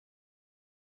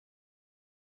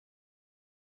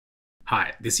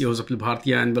Hi, this is Swapnil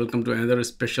Bhartiya and welcome to another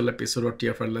special episode of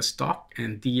TFiR Let's Talk.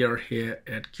 And we are here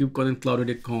at KubeCon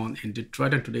CloudNativeCon in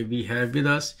Detroit. And today we have with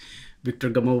us Viktor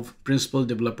Gamov, Principal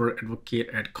Developer Advocate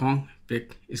at Kong.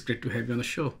 Vic, it's great to have you on the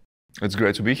show. It's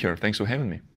great to be here. Thanks for having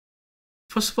me.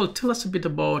 First of all, tell us a bit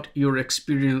about your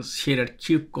experience here at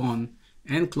KubeCon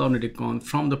and CloudNativeCon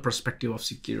from the perspective of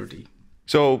security.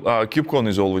 So KubeCon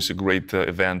is always a great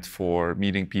event for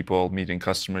meeting people, meeting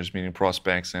customers, meeting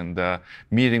prospects, and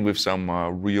meeting with some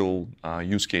real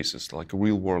use cases, like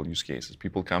real-world use cases.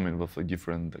 People come in with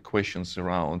different questions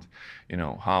around,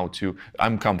 how to.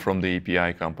 I'm come from the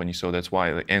API company, so that's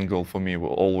why the angle for me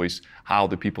will always how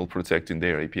the people protecting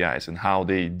their APIs and how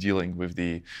they dealing with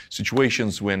the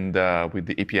situations when with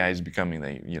the APIs becoming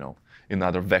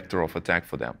another vector of attack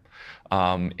for them.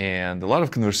 And a lot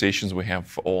of conversations we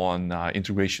have on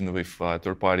integration with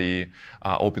third-party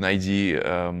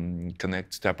OpenID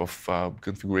Connect type of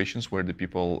configurations where the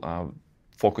people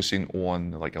focusing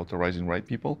on authorizing right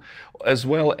people, as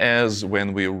well as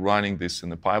when we're running this in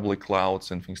the public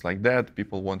clouds and things like that,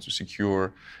 people want to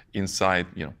secure inside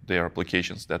their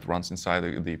applications that runs inside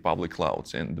the public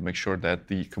clouds and make sure that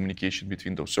the communication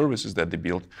between those services that they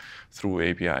build through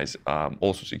APIs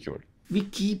also secured. We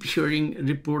keep hearing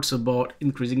reports about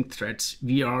increasing threats.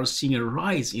 We are seeing a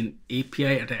rise in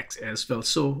API attacks as well.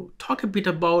 So talk a bit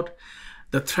about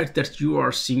the threat that you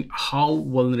are seeing. How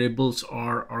vulnerable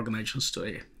are organizations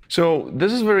today? So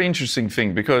this is a very interesting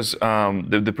thing because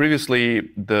previously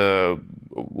a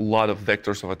lot of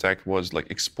vectors of attack was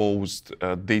exposed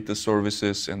data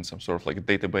services and some sort of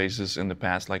databases in the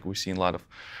past. We've seen a lot of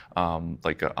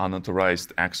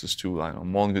unauthorized access to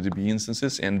MongoDB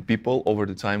instances, and people over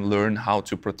the time learn how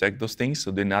to protect those things so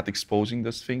they're not exposing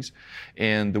those things.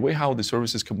 And the way how the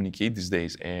services communicate these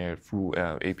days are through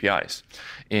APIs.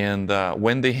 And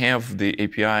when they have the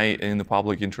API in the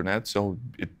public internet, so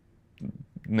it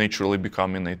naturally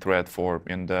becoming a threat for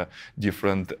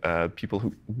different people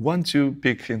who want to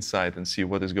pick inside and see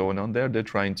what is going on there. They're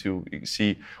trying to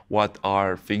see what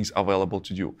are things available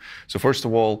to do. So first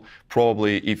of all,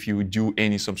 probably if you do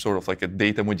some sort of a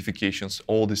data modifications,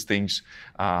 all these things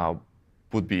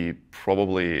would be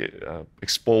probably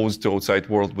exposed to outside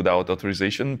world without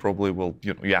authorization. Probably will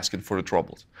you're asking for the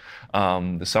troubles.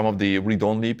 Some of the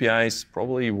read-only APIs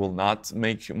probably will not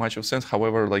make much of sense.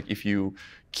 However, if you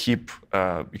keep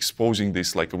exposing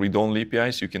this read-only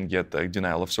APIs, you can get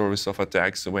denial of service of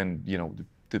attacks when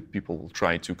the people will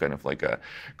try to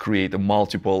create a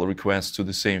multiple requests to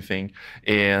the same thing.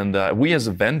 And we as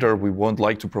a vendor, we won't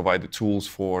like to provide the tools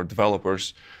for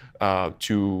developers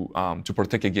to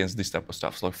protect against this type of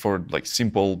stuff. So for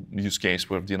simple use case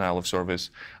with denial of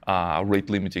service, rate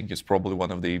limiting is probably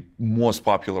one of the most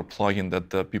popular plugin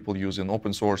that people use in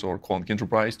open source or Kong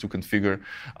Enterprise to configure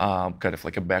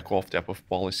a back-off type of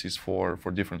policies for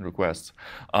different requests.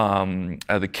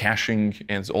 The caching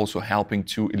is also helping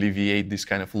to alleviate this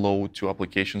kind of load to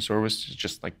application service. It's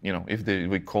just if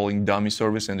we're calling dummy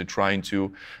service and they're trying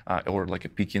to, or a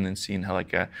picking and seeing how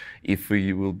if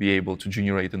we will be able to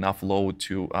generate enough load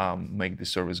to make the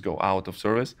service go out of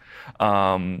service.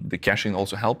 The caching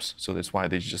also helps, so that's why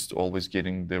they're just always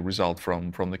getting the result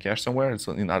from the cache somewhere. It's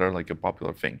another a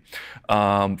popular thing.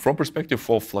 From perspective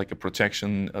of a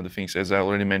protection of the things, as I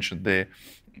already mentioned,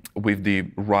 with the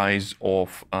rise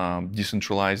of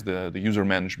decentralized the user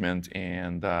management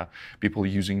and people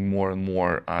using more and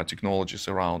more technologies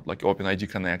around OpenID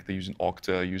Connect, they're using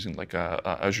Okta, using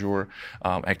Azure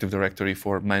Active Directory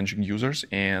for managing users,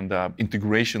 and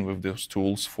integration with those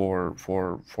tools for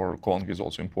Kong is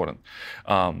also important.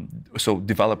 So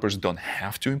developers don't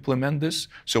have to implement this,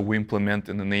 so we implement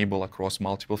and enable across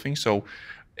multiple things. So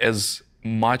as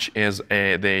much as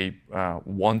they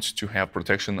want to have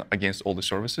protection against all the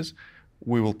services,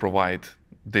 we will provide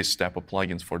this type of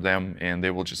plugins for them, and they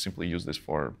will just simply use this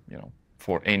for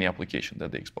any application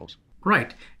that they expose.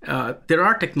 Right. There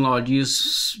are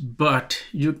technologies, but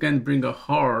you can bring a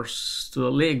horse to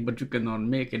the lake, but you cannot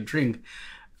make it drink,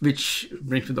 which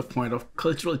brings to the point of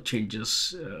cultural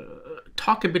changes.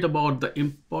 Talk a bit about the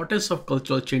importance of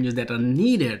cultural changes that are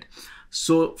needed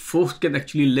so folks can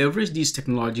actually leverage these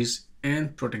technologies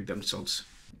and protect themselves.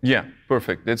 Yeah,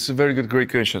 perfect. That's a very good, great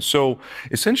question. So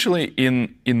essentially,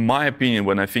 in my opinion,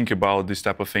 when I think about this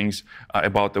type of things,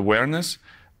 about awareness,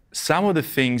 some of the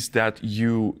things that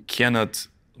you cannot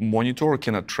monitor,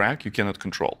 cannot track, you cannot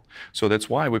control. So that's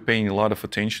why we're paying a lot of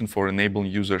attention for enabling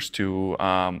users to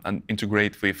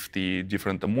integrate with the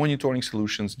different monitoring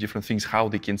solutions, different things, how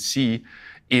they can see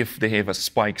if they have a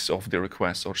spikes of the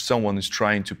requests or someone is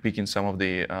trying to pick in some of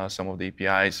the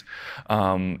APIs.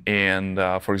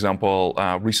 For example,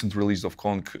 recent release of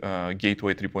Kong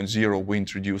Gateway 3.0, we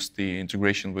introduced the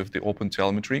integration with the Open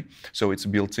Telemetry. So it's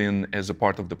built in as a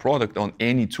part of the product on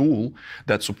any tool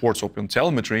that supports Open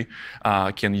Telemetry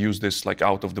can use this like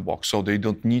out of the box. So they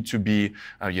don't need to be,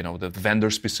 the vendor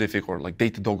specific or like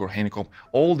Datadog or Honeycomb.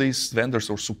 All these vendors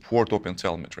will support Open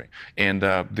Telemetry. And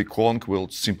the Kong will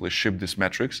simply ship these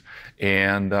metrics.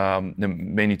 And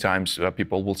many times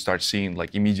people will start seeing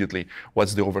like immediately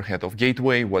what's the overhead of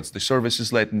gateway, what's the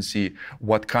services latency,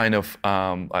 what kind of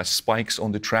spikes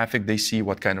on the traffic they see,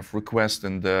 what kind of requests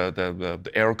and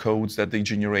the error codes that they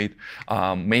generate.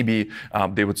 Maybe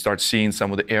they would start seeing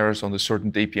some of the errors on the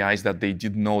certain APIs that they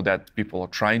didn't know that people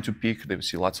are trying to pick. They would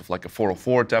see lots of like a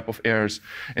 404 type of errors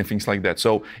and things like that.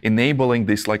 So enabling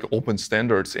these like open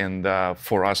standards, and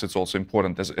for us it's also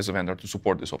important as a vendor to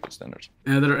support these open standards.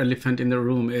 Another elephant in the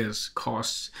room is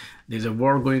costs. There's a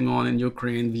war going on in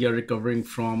Ukraine. We are recovering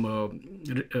from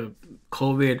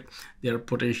COVID. There are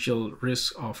potential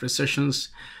risks of recessions.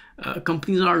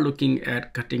 Companies are looking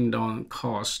at cutting down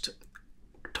cost.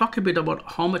 Talk a bit about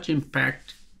how much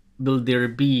impact will there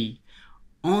be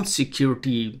on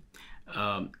security.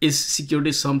 Is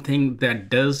security something that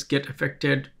does get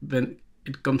affected when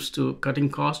it comes to cutting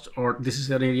costs, or this is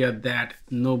an area that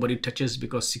nobody touches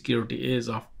because security is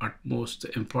of utmost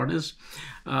importance?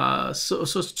 So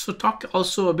talk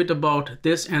also a bit about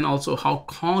this, and also how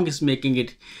Kong is making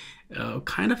it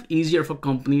kind of easier for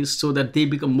companies so that they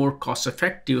become more cost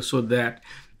effective, so that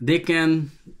they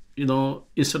can,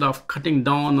 instead of cutting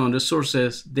down on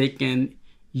resources, they can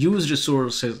use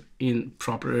resources in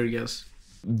proper areas.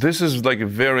 This is like a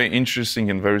very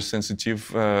interesting and very sensitive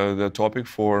topic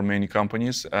for many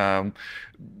companies.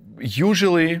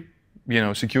 Usually,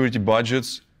 security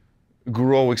budgets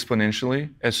grow exponentially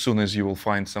as soon as you will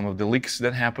find some of the leaks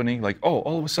that happening. Like, oh,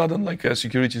 all of a sudden, like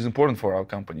security is important for our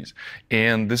companies,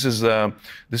 and this is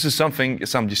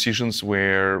some decisions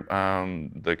where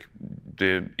like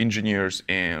the engineers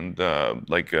and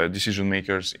decision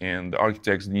makers and the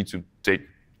architects need to take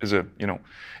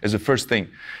as a first thing.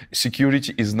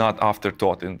 Security is not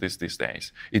afterthought in these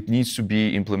days. It needs to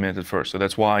be implemented first. So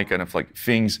that's why kind of like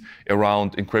things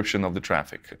around encryption of the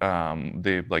traffic,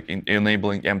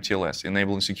 enabling MTLS,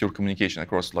 enabling secure communication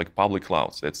across like public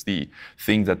clouds. That's the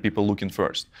thing that people look in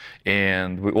first.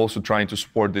 And we're also trying to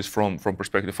support this from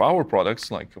perspective of our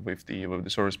products, like with the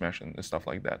service mesh and stuff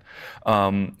like that.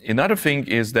 Another thing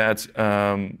is that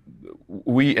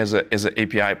we as an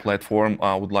API platform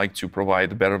would like to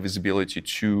provide better visibility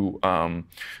to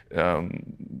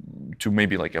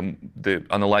maybe like the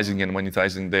analyzing and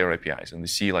monetizing their APIs, and they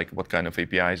see like what kind of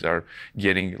APIs are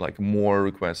getting like more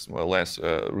requests or less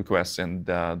requests, and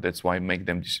that's why make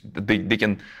them they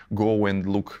can go and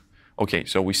look. Okay,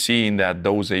 so we're seeing that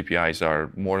those APIs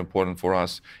are more important for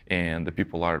us, and the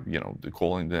people are they're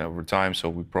calling them over time. So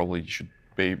we probably should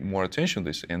pay more attention to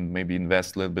this and maybe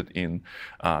invest a little bit in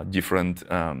different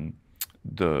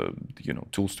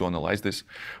tools to analyze this.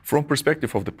 From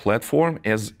perspective of the platform,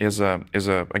 as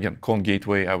again Kong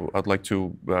Gateway, I'd like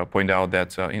to point out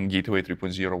that in Gateway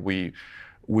 3.0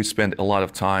 we spend a lot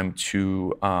of time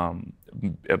to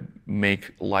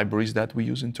make libraries that we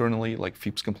use internally like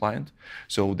FIPS compliant,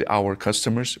 so our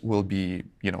customers will be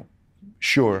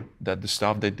sure that the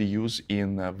stuff that they use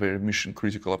in very mission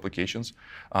critical applications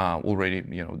already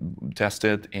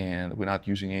tested, and we're not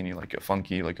using any like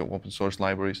funky like open source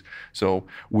libraries. So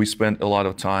we spend a lot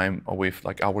of time with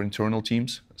like our internal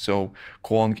teams. So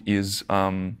Kong is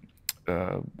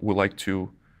we like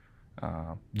to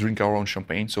drink our own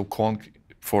champagne. So Kong,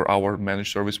 for our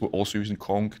managed service, we're also using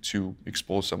Kong to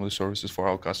expose some of the services for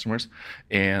our customers,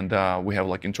 and we have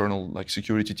like internal like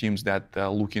security teams that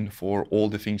looking for all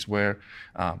the things where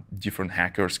different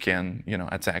hackers can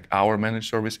attack our managed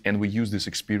service, and we use this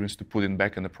experience to put it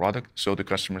back in the product, so the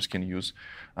customers can use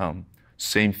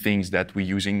same things that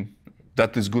we're using.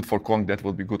 That is good for Kong. That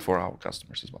will be good for our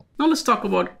customers as well. Now let's talk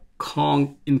about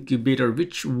Kong Incubator,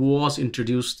 which was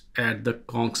introduced at the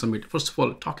Kong Summit. First of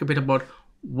all, talk a bit about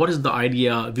what is the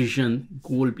idea, vision,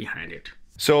 goal behind it?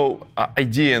 So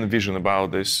idea and vision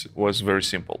about this was very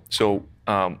simple. So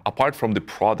apart from the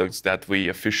products that we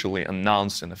officially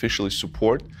announced and officially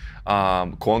support,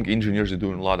 Kong engineers are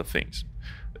doing a lot of things.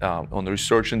 On the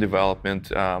research and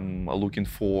development, looking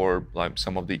for like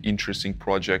some of the interesting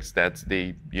projects that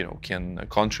they can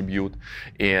contribute.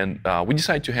 And we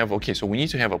decided to have, so we need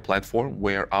to have a platform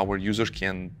where our users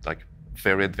can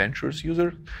very adventurous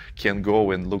user can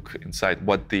go and look inside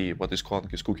what this Kong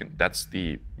is cooking. That's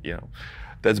the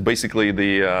That's basically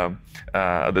the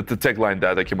tagline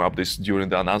that I came up with during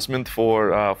the announcement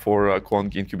for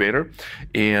Kong Incubator.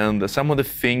 And some of the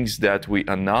things that we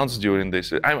announced during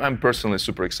this, I'm personally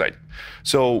super excited.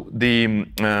 So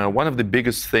one of the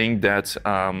biggest things that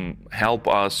help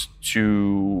us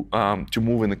to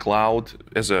move in the cloud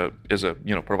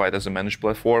provide as a managed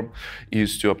platform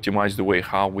is to optimize the way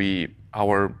how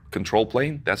our control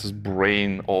plane, that's the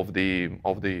brain of the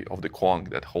Kong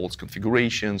that holds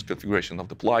configuration of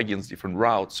the plugins, different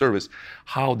routes, service,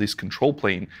 how this control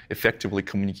plane effectively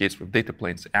communicates with data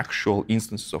planes, actual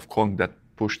instances of Kong that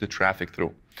push the traffic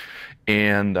through.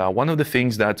 And one of the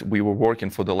things that we were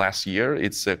working for the last year,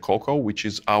 it's Coco, which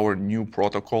is our new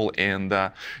protocol and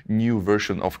new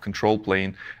version of control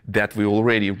plane that we're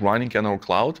already running on our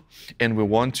cloud. And we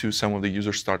want to, some of the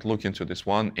users start looking to this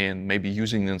one and maybe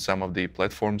using in some of the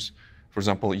platforms. For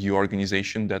example, your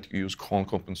organization that use Kong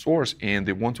open source and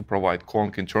they want to provide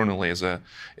Kong internally as a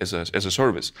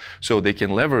service. So they can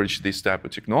leverage this type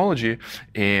of technology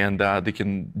and they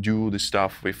can do the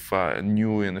stuff with a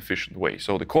new and efficient way.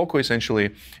 So the Coco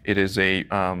essentially, it is a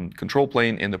control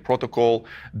plane and the protocol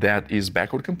that is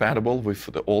backward compatible with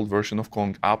the old version of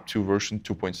Kong up to version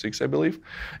 2.6, I believe,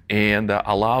 and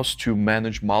allows to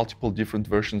manage multiple different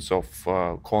versions of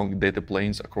Kong data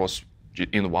planes across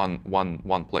in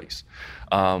one place.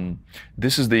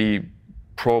 This is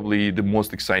probably the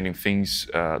most exciting things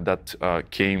that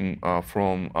came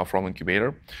from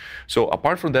Incubator. So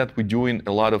apart from that, we're doing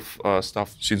a lot of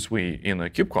stuff since we in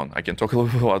KubeCon. I can talk a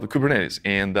little bit about the Kubernetes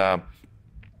and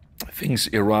things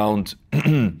around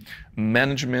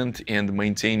management and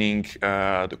maintaining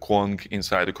the Kong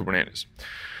inside the Kubernetes.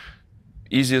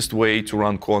 Easiest way to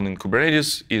run Kong in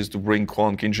Kubernetes is to bring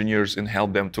Kong engineers and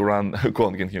help them to run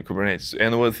Kong in Kubernetes.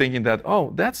 And we're thinking that,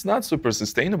 oh, that's not super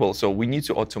sustainable, so we need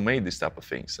to automate this type of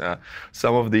things.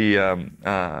 Some of the,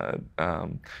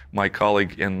 my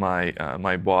colleague and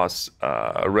my boss,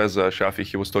 Reza Shafi,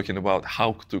 he was talking about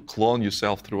how to clone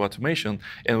yourself through automation.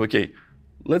 And okay,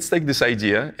 let's take this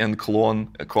idea and clone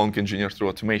a Kong engineer through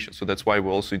automation. So that's why we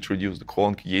also introduced the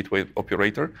Kong gateway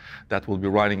operator that will be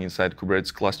running inside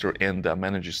Kubernetes cluster and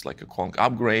manages like a Kong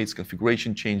upgrades,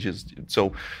 configuration changes.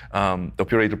 So the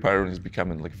operator pattern is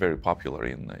becoming like very popular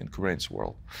in Kubernetes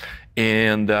world.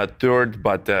 And third,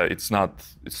 but it's not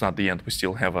the end. We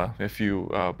still have a few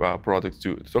products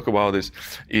to talk about. This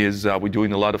is we're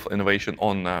doing a lot of innovation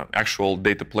on actual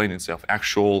data plane itself,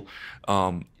 actual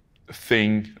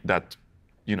thing that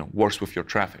works with your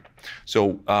traffic.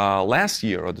 So last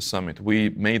year at the summit,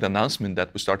 we made an announcement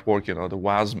that we start working on the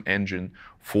WASM engine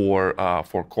for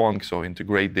Kong. So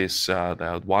integrate this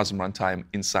the WASM runtime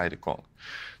inside the Kong.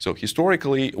 So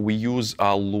historically, we use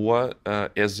Lua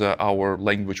as our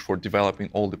language for developing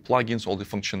all the plugins, all the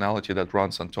functionality that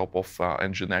runs on top of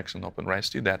Nginx and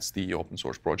OpenResty. That's the open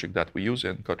source project that we use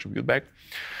and contribute back.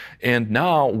 And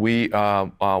now we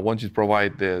wanted to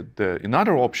provide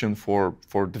another option for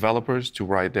developers to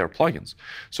write their plugins.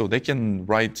 So they can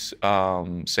write,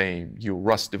 say, you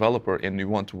Rust developer and you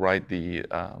want to write the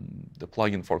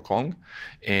plugin for Kong.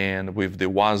 And with the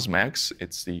WASMX,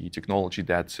 it's the technology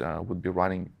that would be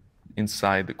running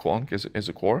inside the Kong as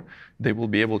a core, they will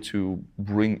be able to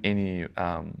bring any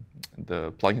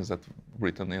the plugins that are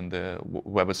written in the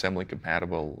WebAssembly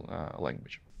compatible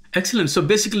language. Excellent. So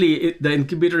basically, the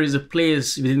incubator is a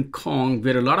place within Kong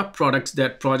where a lot of projects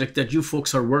that you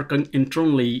folks are working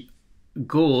internally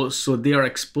go, so they are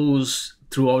exposed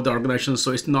throughout the organization.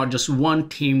 So it's not just one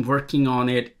team working on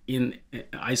it in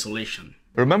isolation.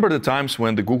 Remember the times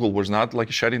when the Google was not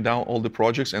like shutting down all the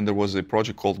projects and there was a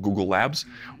project called Google Labs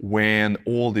when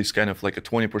all this kind of like a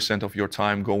 20% of your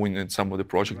time going in some of the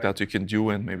project that you can do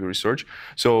and maybe research.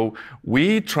 So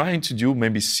we trying to do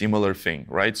maybe similar thing,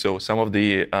 right? So some of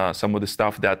the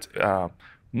stuff that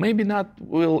maybe not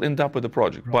will end up with the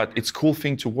project, but it's a cool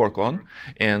thing to work on.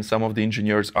 And some of the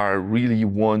engineers are really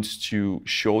want to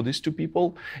show this to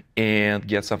people and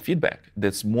get some feedback.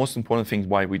 That's most important thing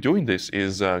why we're doing this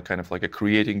is kind of like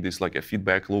creating this like a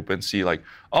feedback loop and see like,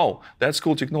 oh, that's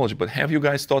cool technology, but have you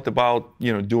guys thought about,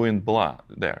 doing blah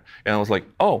there? And I was like,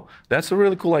 oh, that's a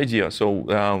really cool idea. So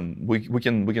we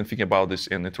can think about this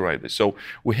and iterate this. So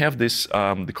we have this,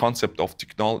 the concept of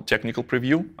technical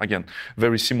preview, again,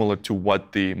 very similar to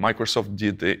what the Microsoft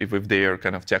did with their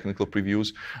kind of technical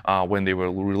previews when they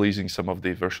were releasing some of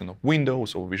the version of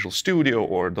Windows or Visual Studio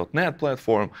or .NET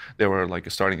platform. They were like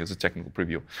starting as a technical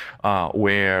preview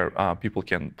where people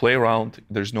can play around.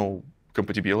 There's no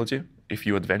compatibility if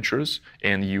you're adventurous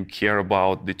and you care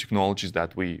about the technologies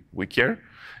that we care.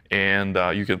 And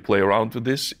you can play around with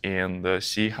this and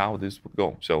see how this would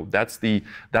go. So that's the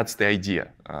idea.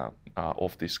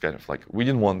 of this kind of like, we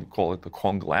didn't want to call it the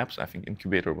Kong Labs. I think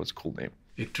incubator was a cool name.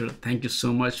 Viktor, thank you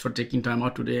so much for taking time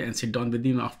out today and sit down with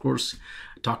me. Of course,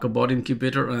 talk about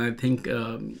incubator, and I think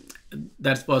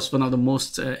that was one of the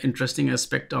most interesting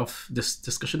aspect of this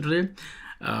discussion today.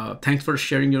 Thanks for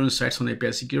sharing your insights on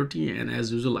API security, and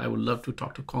as usual, I would love to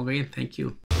talk to Kong again. Thank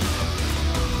you.